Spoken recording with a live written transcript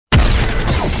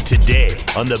Today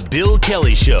on The Bill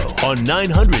Kelly Show on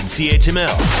 900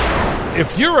 CHML.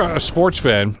 If you're a sports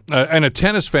fan, and a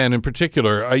tennis fan in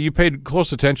particular, you paid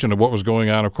close attention to what was going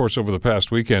on, of course, over the past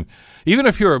weekend. Even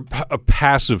if you're a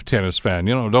passive tennis fan,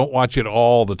 don't watch it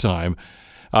all the time,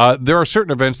 there are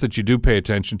certain events that you do pay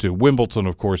attention to. Wimbledon,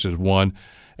 of course, is one,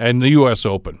 and the U.S.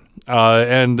 Open.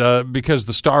 Because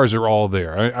the stars are all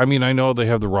there. I mean, I know they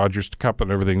have the Rogers Cup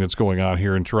and everything that's going on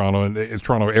here in Toronto and the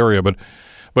Toronto area, but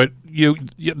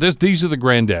these are the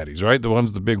granddaddies, right?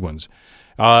 The big ones.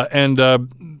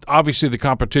 Obviously the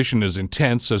competition is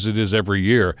intense, as it is every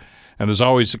year, and there's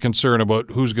always a concern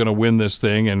about who's going to win this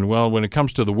thing. And, well, when it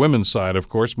comes to the women's side, of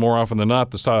course, more often than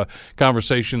not, the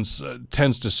conversations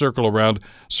tends to circle around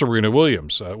Serena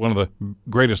Williams, one of the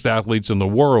greatest athletes in the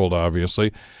world,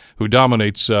 obviously, who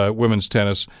dominates women's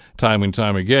tennis time and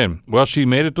time again. Well, she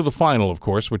made it to the final, of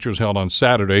course, which was held on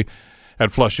Saturday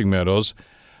at Flushing Meadows.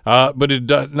 But it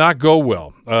did not go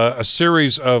well. A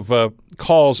series of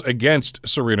calls against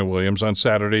Serena Williams on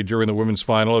Saturday during the women's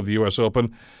final of the U.S.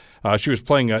 Open. She was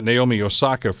playing Naomi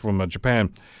Osaka from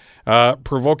Japan,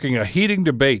 provoking a heating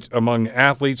debate among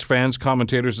athletes, fans,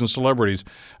 commentators, and celebrities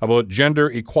about gender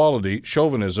equality,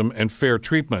 chauvinism, and fair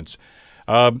treatment.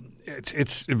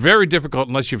 It's very difficult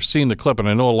unless you've seen the clip, and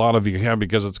I know a lot of you have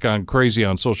because it's gone crazy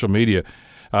on social media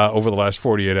over the last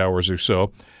 48 hours or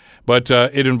so. But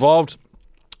it involved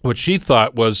what she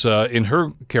thought was, in her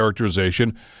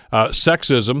characterization,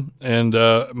 sexism and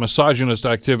misogynist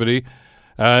activity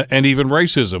and even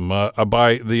racism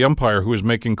by the umpire who was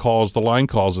making calls, the line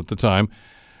calls at the time.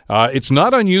 It's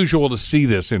not unusual to see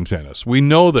this in tennis. We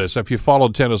know this if you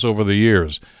followed tennis over the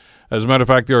years. As a matter of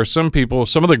fact, there are some people,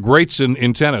 some of the greats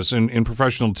in tennis, in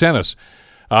professional tennis,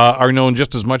 are known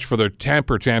just as much for their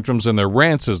temper tantrums and their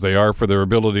rants as they are for their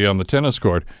ability on the tennis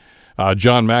court.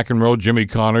 John McEnroe, Jimmy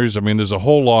Connors. I mean, there's a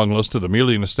whole long list of them.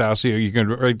 Amelia Nastasia, you can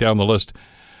write down the list.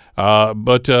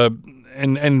 But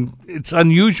it's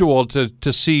unusual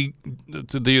to see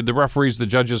the referees, the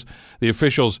judges, the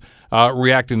officials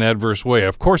react in an adverse way.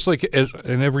 Of course, like as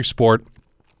in every sport,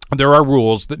 there are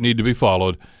rules that need to be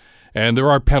followed, and there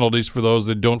are penalties for those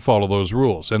that don't follow those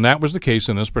rules. And that was the case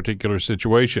in this particular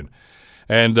situation.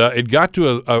 And it got to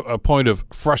a point of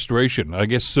frustration, I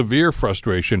guess severe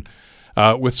frustration,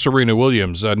 with Serena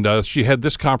Williams, and she had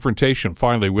this confrontation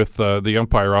finally with the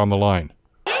umpire on the line.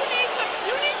 You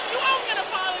owe me an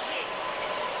apology.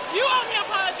 You owe me an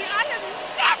apology. I have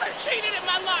never cheated in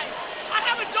my life. I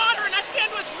have a daughter, and I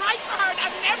stand what's right for her, and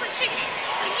I've never cheated.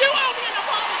 And you owe me an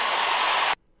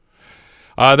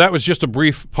apology. That was just a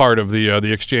brief part of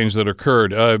the exchange that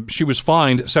occurred. She was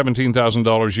fined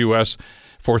 $17,000 U.S.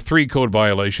 for 3 code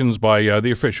violations by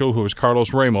the official, who was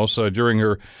Carlos Ramos, during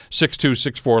her 6-2,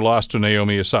 6-4 loss to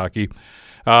Naomi Osaka.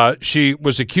 She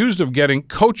was accused of getting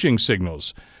coaching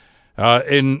signals.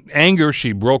 In anger,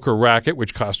 she broke her racket,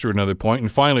 which cost her another point.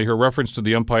 And finally, her reference to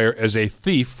the umpire as a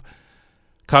thief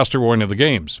cost her one of the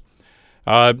games.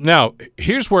 Now,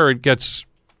 here's where it gets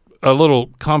a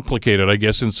little complicated, I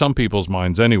guess, in some people's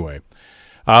minds anyway.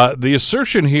 The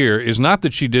assertion here is not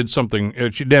that she did something,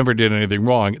 she never did anything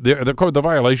wrong. The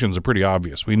violations are pretty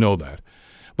obvious. We know that.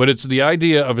 But it's the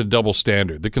idea of a double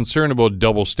standard, the concern about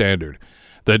double standard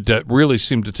that really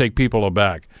seemed to take people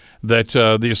aback. That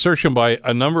the assertion by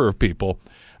a number of people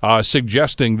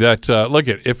suggesting that,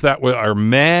 if that were our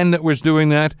man that was doing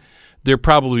that, there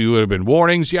probably would have been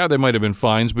warnings. Yeah, there might have been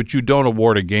fines, but you don't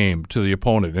award a game to the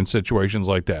opponent in situations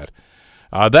like that.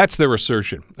 That's their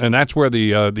assertion, and that's where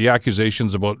the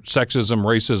accusations about sexism,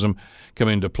 racism come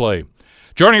into play.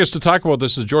 Joining us to talk about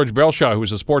this is George Bellshaw, who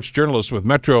is a sports journalist with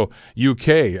Metro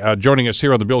UK, joining us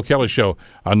here on The Bill Kelly Show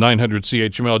on 900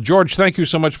 CHML. George, thank you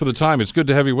so much for the time. It's good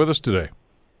to have you with us today.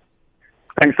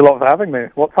 Thanks a lot for having me.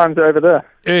 What time's it over there?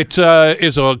 It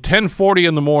is 10:40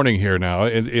 in the morning here now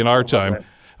in our time. Okay.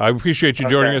 I appreciate you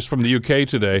joining us from the UK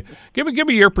today. Give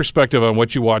me your perspective on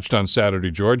what you watched on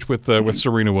Saturday, George, with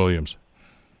Serena Williams.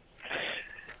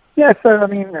 Yeah, so, I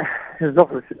mean, it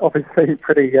was obviously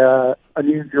pretty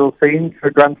unusual scene for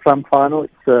a Grand Slam final.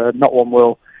 It's not one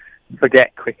we'll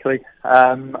forget quickly.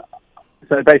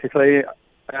 So basically,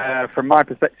 from my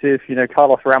perspective,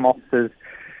 Carlos Ramos has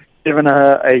given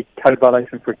her a code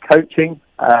violation for coaching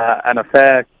and a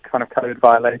fair kind of code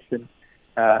violation.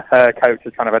 Her coach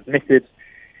has kind of admitted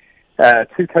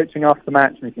to coaching after the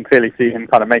match, and you can clearly see him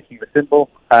kind of making the symbol.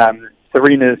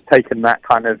 Serena's taken that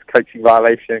kind of coaching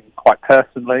violation quite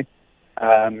personally.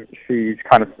 She's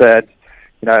kind of said,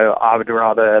 I would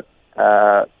rather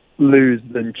lose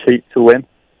than cheat to win.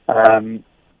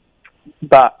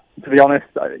 But to be honest,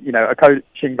 a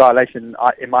coaching violation,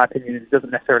 in my opinion, it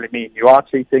doesn't necessarily mean you are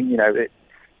cheating.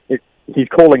 It he's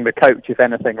calling the coach, if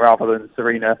anything, rather than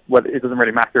Serena. Well, it doesn't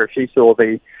really matter if she saw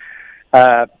the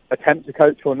attempt to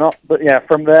coach or not. But yeah,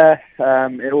 from there,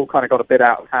 it all kind of got a bit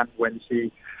out of hand when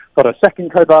she got a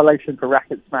second code violation for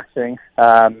racket smashing.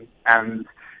 And,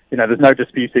 you know, there's no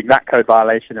disputing that code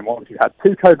violation. And once you've had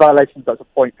two code violations, that's a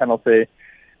point penalty.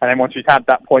 And then once she's had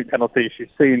that point penalty, she's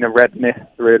seen the red mist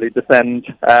really descend.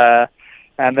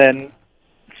 And then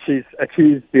she's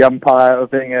accused the umpire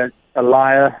of being a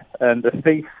liar and a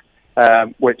thief,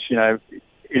 which, you know,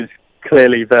 is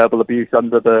clearly verbal abuse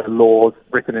under the laws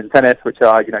written in tennis, which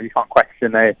are, you know, you can't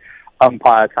question a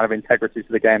umpire's kind of integrity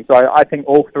to the game. So I think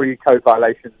all three code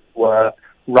violations were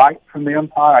right from the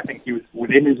umpire. I think he was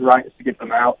within his rights to give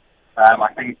them out.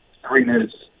 I think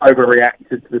Serena's overreacted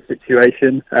to the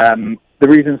situation. The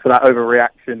reasons for that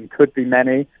overreaction could be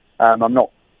many. I'm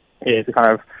not here to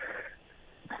kind of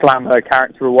slam her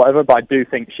character or whatever, but I do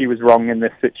think she was wrong in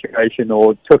this situation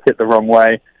or took it the wrong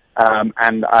way.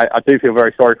 And I do feel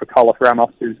very sorry for Carlos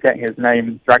Ramos, who's getting his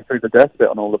name dragged through the dirt a bit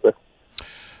on all of this.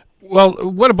 Well,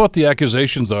 what about the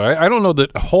accusations, though? I don't know that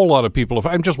a whole lot of people. If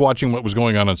I'm just watching what was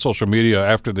going on social media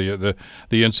after the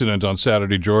incident on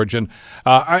Saturday, George, and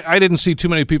I didn't see too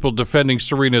many people defending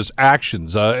Serena's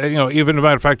actions. You know, even as a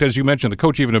matter of fact, as you mentioned, the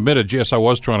coach even admitted, yes, I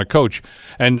was trying to coach,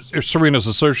 and Serena's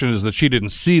assertion is that she didn't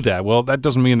see that. Well, that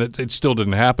doesn't mean that it still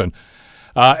didn't happen.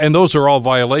 And those are all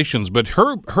violations. But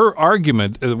her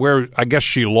argument, where I guess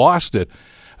she lost it,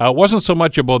 wasn't so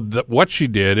much about what she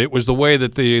did. It was the way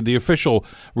that the official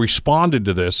responded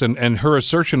to this. And her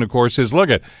assertion, of course, is,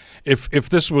 look, if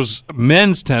this was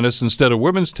men's tennis instead of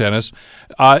women's tennis,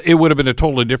 it would have been a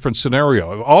totally different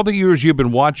scenario. All the years you've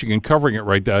been watching and covering it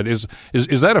right now, is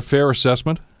that a fair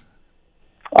assessment?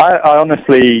 I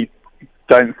honestly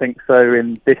don't think so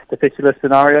in this particular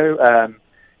scenario.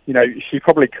 You know, she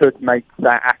probably could make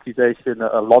that accusation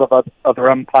at a lot of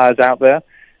other umpires out there.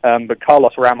 But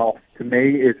Carlos Ramos, to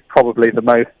me, is probably the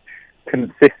most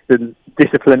consistent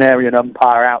disciplinarian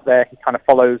umpire out there. He kind of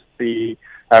follows the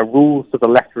rules to the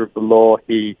letter of the law.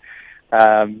 He,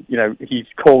 you know, he's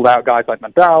called out guys like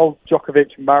Nadal,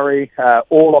 Djokovic, Murray,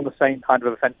 all on the same kind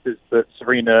of offences that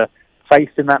Serena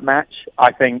faced in that match.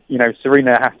 I think, you know,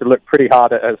 Serena has to look pretty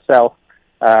hard at herself.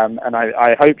 And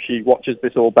I hope she watches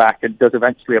this all back and does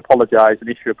eventually apologise and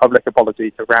issue a public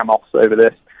apology to Ramos over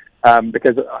this,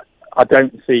 because I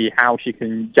don't see how she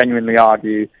can genuinely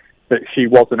argue that she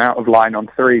wasn't out of line on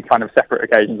three kind of separate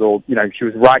occasions, or, you know, she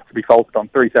was right to be faulted on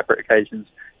three separate occasions.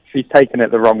 She's taken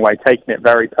it the wrong way, taken it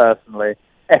very personally,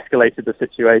 escalated the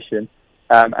situation.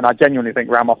 And I genuinely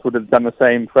think Ramos would have done the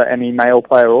same for any male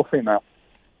player or female.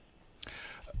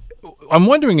 I'm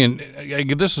wondering, and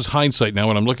this is hindsight now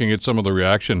when I'm looking at some of the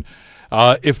reaction,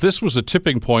 if this was a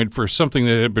tipping point for something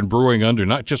that had been brewing under,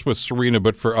 not just with Serena,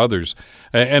 but for others.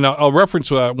 And I'll reference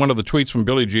one of the tweets from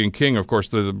Billie Jean King, of course,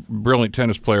 the brilliant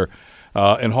tennis player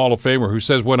and Hall of Famer, who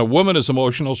says, when a woman is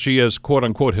emotional, she is,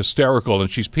 quote-unquote, hysterical, and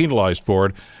she's penalized for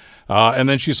it. And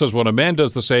then she says, when a man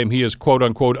does the same, he is,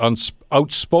 quote-unquote,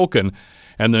 outspoken,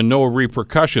 and there are no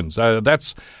repercussions.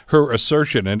 That's her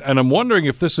assertion. And I'm wondering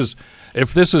if this is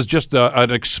just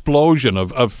an explosion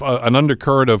of an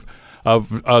undercurrent of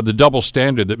the double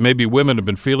standard that maybe women have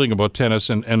been feeling about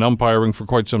tennis and umpiring for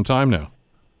quite some time now.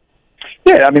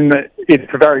 Yeah, I mean,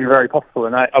 it's very, very possible.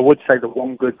 And I would say the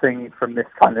one good thing from this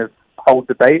kind of whole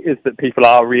debate is that people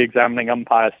are re-examining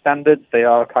umpire standards. They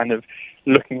are kind of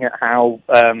looking at how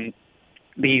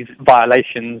these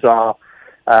violations are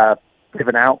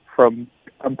given out from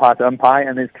umpire to umpire,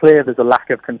 and it's clear there's a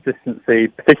lack of consistency,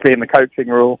 particularly in the coaching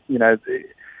rule. You know,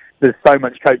 there's so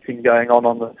much coaching going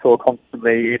on the tour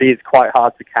constantly. It is quite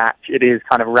hard to catch. It is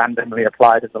kind of randomly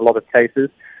applied in a lot of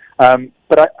cases.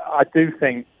 But I do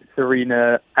think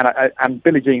Serena and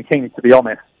Billie Jean King, to be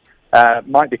honest,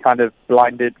 might be kind of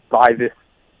blinded by this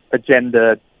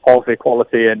agenda of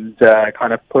equality and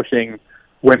kind of pushing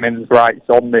women's rights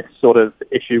on this sort of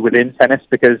issue within tennis,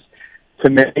 because to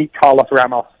me, Carlos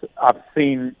Ramos, I've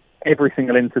seen every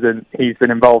single incident he's been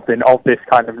involved in of this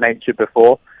kind of nature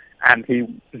before, and he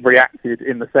reacted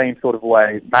in the same sort of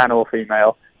way, man or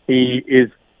female. He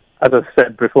is, as I've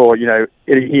said before, you know,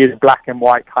 he is black and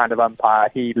white kind of umpire.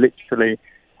 He literally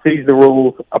sees the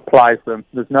rules, applies them.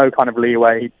 There's no kind of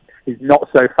leeway. He's not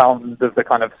so fond of the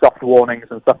kind of soft warnings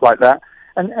and stuff like that.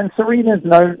 And Serena's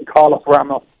known Carlos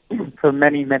Ramos for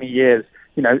many, many years.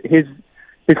 You know, his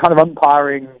kind of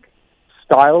umpiring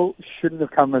style shouldn't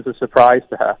have come as a surprise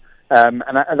to her. And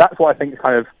that's what I think is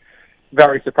kind of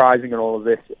very surprising in all of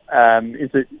this,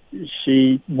 is that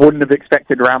she wouldn't have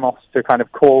expected Ramos to kind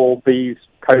of call these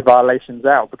code violations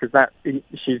out, because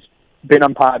she's been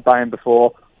umpired by him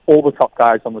before. All the top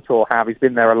guys on the tour have. He's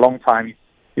been there a long time.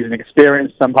 He's an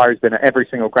experienced umpire who's been at every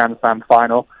single Grand Slam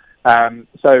final.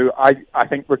 So I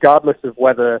think regardless of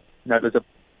whether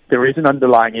there is an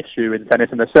underlying issue in tennis,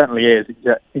 and there certainly is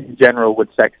in general with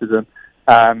sexism,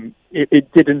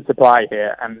 it didn't apply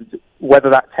here. And whether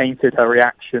that tainted her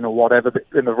reaction or whatever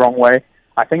in the wrong way,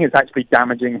 I think it's actually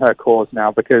damaging her cause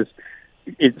now, because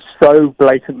it's so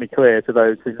blatantly clear to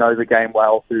those who know the game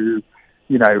well, who,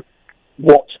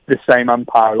 watch the same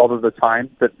umpire a lot of the time,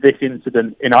 that this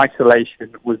incident in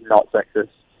isolation was not sexist.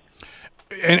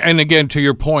 And again, to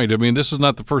your point, I mean, this is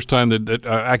not the first time that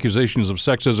accusations of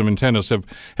sexism in tennis have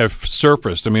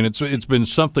surfaced. I mean, it's been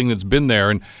something that's been there,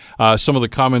 and some of the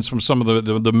comments from some of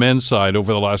the men's side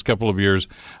over the last couple of years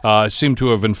seem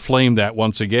to have inflamed that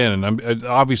once again. And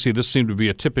obviously, this seemed to be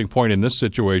a tipping point in this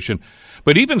situation.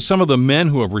 But even some of the men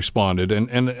who have responded,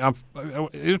 and I'm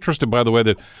interested, by the way,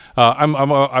 that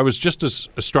I was just as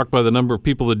struck by the number of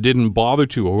people that didn't bother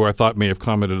to, who I thought may have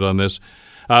commented on this.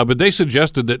 But they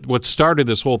suggested that what started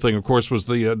this whole thing, of course, was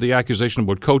the accusation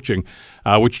about coaching,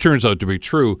 which turns out to be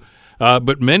true.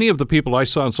 But many of the people I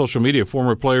saw on social media,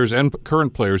 former players and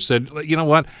current players, said, you know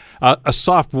what, a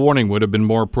soft warning would have been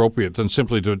more appropriate than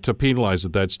simply to penalize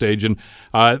at that stage. And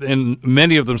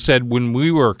many of them said when we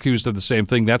were accused of the same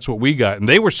thing, that's what we got. And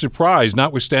they were surprised,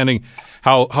 notwithstanding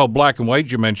how black and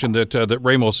white you mentioned that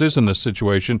Ramos is in this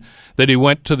situation, that he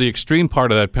went to the extreme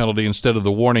part of that penalty instead of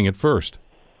the warning at first.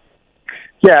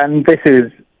 Yeah, and this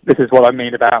is what I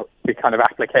mean about the kind of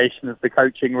application of the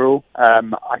coaching rule.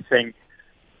 I think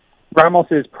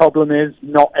Ramos's problem is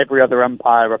not every other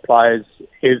umpire applies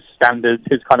his standards,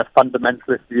 his kind of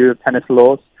fundamentalist view of tennis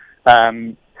laws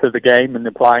to the game and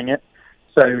applying it.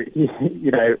 So,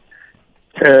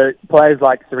 to players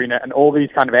like Serena and all these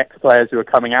kind of ex-players who are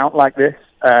coming out like this,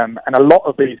 and a lot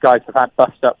of these guys have had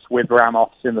bust-ups with Ramos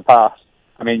in the past.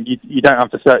 I mean, you don't have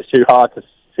to search too hard to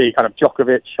see kind of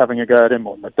Djokovic having a go at him,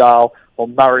 or Nadal, or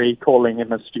Murray calling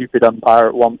him a stupid umpire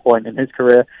at one point in his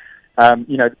career.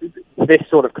 This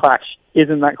sort of clash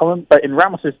isn't that common. But in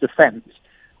Ramos's defence,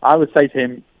 I would say,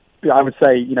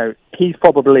 he's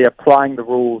probably applying the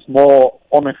rules more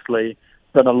honestly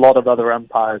than a lot of other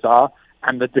umpires are.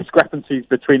 And the discrepancies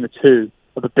between the two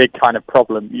are the big kind of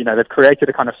problem. They've created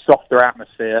a kind of softer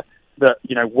atmosphere that,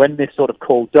 when this sort of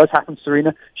call does happen to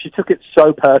Serena, she took it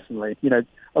so personally.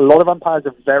 A lot of umpires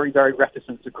are very, very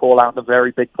reticent to call out the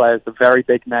very big players, the very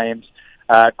big names,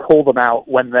 call them out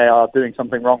when they are doing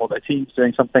something wrong or their team's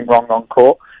doing something wrong on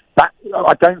court.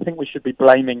 I don't think we should be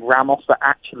blaming Ramos for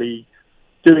actually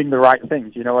doing the right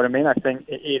things. You know what I mean? I think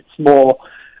it's more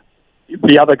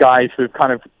the other guys who've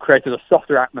kind of created a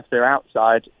softer atmosphere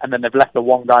outside, and then they've left the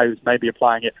one guy who's maybe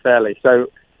applying it fairly. So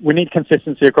we need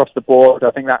consistency across the board.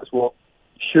 I think that's what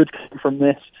should come from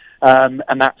this.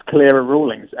 And that's clearer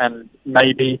rulings. And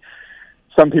maybe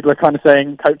some people are kind of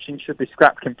saying coaching should be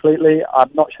scrapped completely. I'm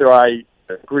not sure I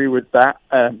agree with that,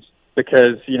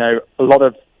 because, a lot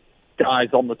of guys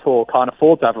on the tour can't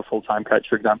afford to have a full-time coach,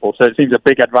 for example. So it seems a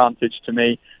big advantage to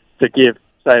me to give,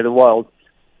 say, the world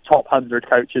top 100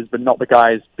 coaches, but not the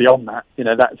guys beyond that.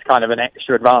 That's kind of an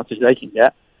extra advantage they can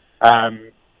get.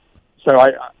 So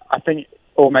I think,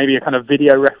 or maybe a kind of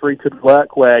video referee could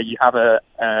work, where you have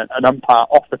an umpire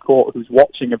off the court who's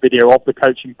watching a video of the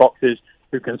coaching boxes,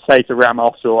 who can say to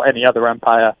Ramos or any other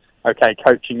umpire, okay,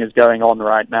 coaching is going on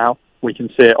right now. We can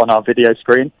see it on our video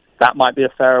screen. That might be a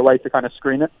fairer way to kind of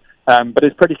screen it. But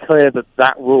it's pretty clear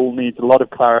that rule needs a lot of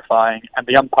clarifying, and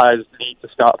the umpires need to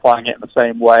start applying it in the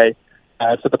same way.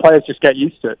 So the players just get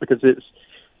used to it, because it's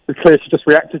clear she just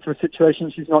reacted to a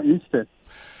situation she's not used to.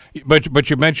 But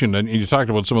you mentioned, and you talked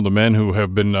about some of the men who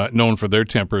have been known for their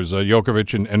tempers,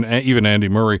 Djokovic and even Andy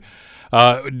Murray.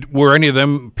 Were any of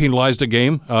them penalized a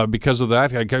game because of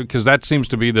that? Because that seems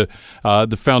to be the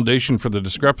foundation for the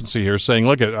discrepancy here, saying,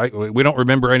 look, we don't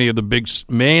remember any of the big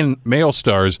male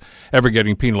stars ever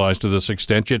getting penalized to this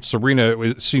extent, yet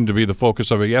Serena seemed to be the focus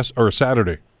of a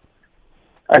Saturday.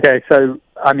 Okay, so,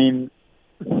 I mean,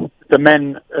 the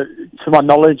men, to my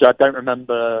knowledge, I don't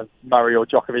remember Murray or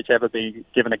Djokovic ever being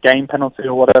given a game penalty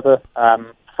or whatever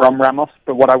from Ramos.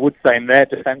 But what I would say in their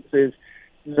defence is,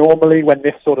 normally when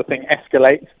this sort of thing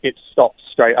escalates, it stops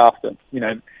straight after.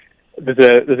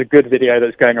 There's a good video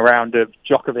that's going around of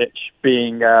Djokovic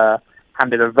being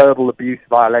handed a verbal abuse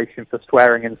violation for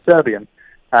swearing in Serbian.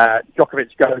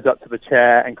 Djokovic goes up to the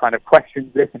chair and kind of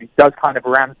questions this, and he does kind of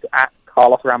rant at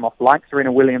Carlos Ramos like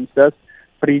Serena Williams does.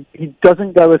 But he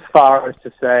doesn't go as far as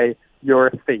to say, you're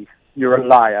a thief, you're a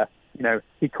liar.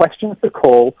 He questions the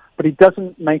call, but he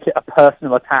doesn't make it a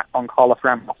personal attack on Carlos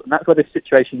Ramos. And that's where this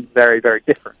situation is very, very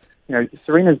different.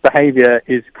 Serena's behaviour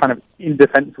is kind of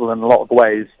indefensible in a lot of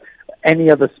ways. any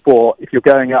other sport, if you're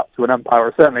going up to an umpire,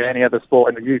 or certainly any other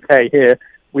sport in the UK here,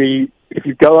 if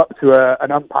you go up to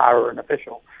an umpire or an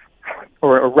official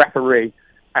or a referee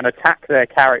and attack their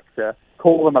character,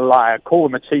 call them a liar, call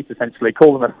them a cheat, essentially,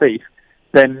 call them a thief,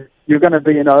 then you're going to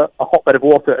be in a hotbed of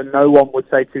water, and no one would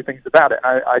say two things about it.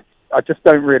 I just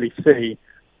don't really see.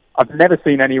 I've never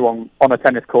seen anyone on a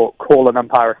tennis court call an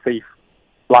umpire a thief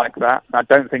like that. I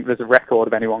don't think there's a record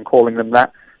of anyone calling them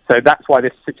that. So that's why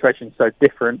this situation is so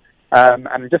different.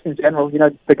 And just in general,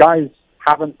 the guys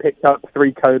haven't picked up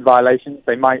 3 code violations.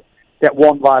 They might get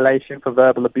 1 violation for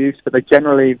verbal abuse, but they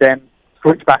generally then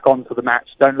switch back onto the match,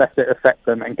 don't let it affect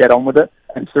them, and get on with it.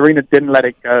 And Serena didn't let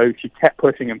it go. She kept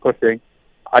pushing and pushing.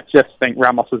 I just think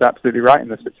Ramos was absolutely right in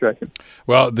this situation.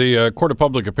 Well, the court of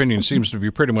public opinion seems to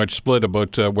be pretty much split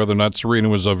about whether or not Serena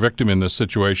was a victim in this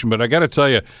situation. But I got to tell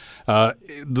you,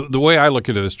 the way I look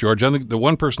at this, George, I think the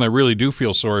one person I really do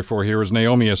feel sorry for here is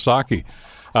Naomi Osaka,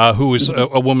 who is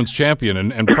a women's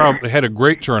champion and probably had a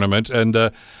great tournament. And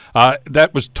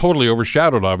that was totally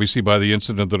overshadowed, obviously, by the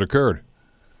incident that occurred.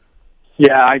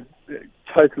 Yeah, I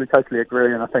totally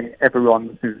agree. And I think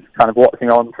everyone who's kind of watching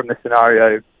on from this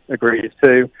scenario agrees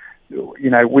too.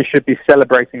 We should be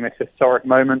celebrating this historic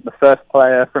moment. The first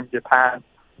player from Japan,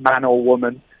 man or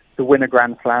woman, to win a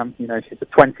Grand Slam. She's a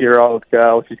 20-year-old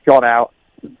girl. She's gone out,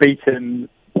 beaten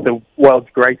the world's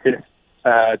greatest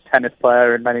tennis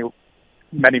player in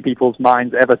many people's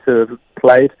minds ever to have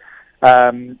played.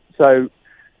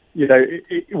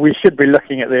 We should be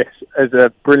looking at this as a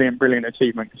brilliant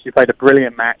achievement, because she played a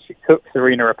brilliant match. She took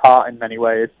Serena apart in many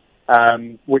ways,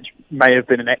 which may have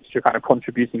been an extra kind of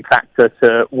contributing factor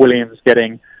to Williams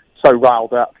getting so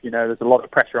riled up. There's a lot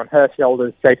of pressure on her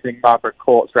shoulders, chasing Margaret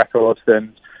Court's records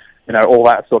and, all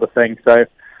that sort of thing. So,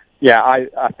 yeah,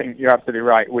 I think you're absolutely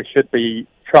right. We should be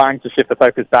trying to shift the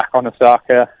focus back on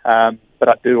Osaka, but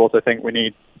I do also think we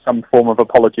need some form of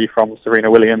apology from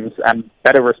Serena Williams and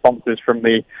better responses from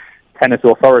the tennis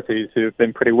authorities, who have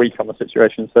been pretty weak on the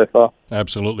situation so far.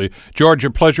 Absolutely. George,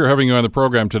 a pleasure having you on the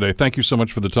program today. Thank you so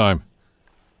much for the time.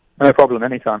 No problem,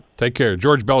 anytime. Take care.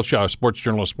 George Bellshaw, sports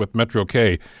journalist with Metro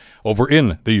K over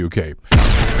in the UK.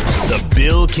 The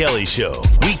Bill Kelly Show,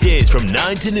 weekdays from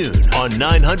 9 to noon on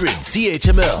 900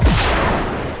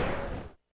 CHML.